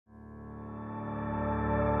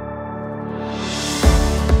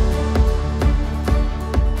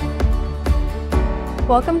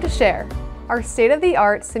Welcome to SHARE, our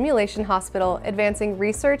state-of-the-art simulation hospital advancing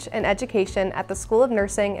research and education at the School of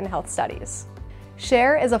Nursing and Health Studies.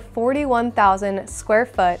 SHARE is a 41,000 square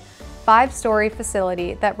foot, 5-story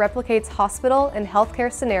facility that replicates hospital and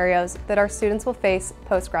healthcare scenarios that our students will face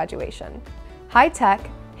post-graduation. High-tech,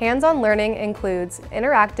 hands-on learning includes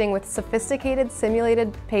interacting with sophisticated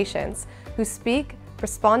simulated patients who speak,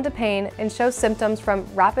 respond to pain, and show symptoms from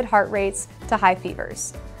rapid heart rates to high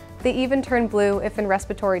fevers. They even turn blue if in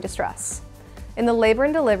respiratory distress. In the labor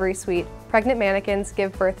and delivery suite, pregnant mannequins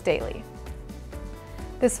give birth daily.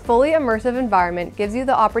 This fully immersive environment gives you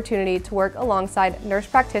the opportunity to work alongside nurse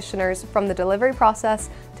practitioners from the delivery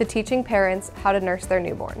process to teaching parents how to nurse their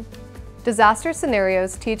newborn. Disaster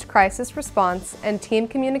scenarios teach crisis response and team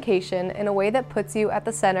communication in a way that puts you at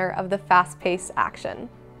the center of the fast-paced action.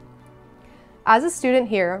 As a student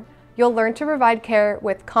here, you'll learn to provide care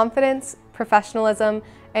with confidence, professionalism,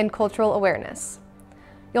 and cultural awareness.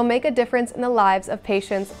 You'll make a difference in the lives of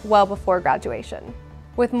patients well before graduation.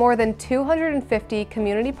 With more than 250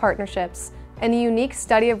 community partnerships and a unique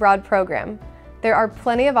study abroad program, there are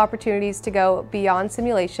plenty of opportunities to go beyond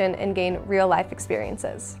simulation and gain real-life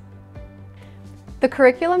experiences. The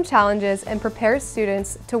curriculum challenges and prepares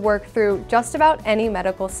students to work through just about any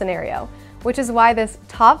medical scenario, which is why this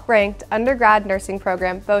top-ranked undergrad nursing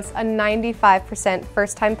program boasts a 95%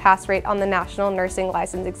 first-time pass rate on the National Nursing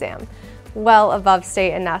License Exam, well above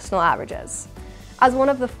state and national averages. As one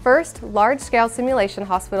of the first large-scale simulation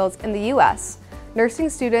hospitals in the U.S., nursing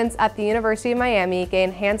students at the University of Miami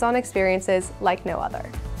gain hands-on experiences like no other.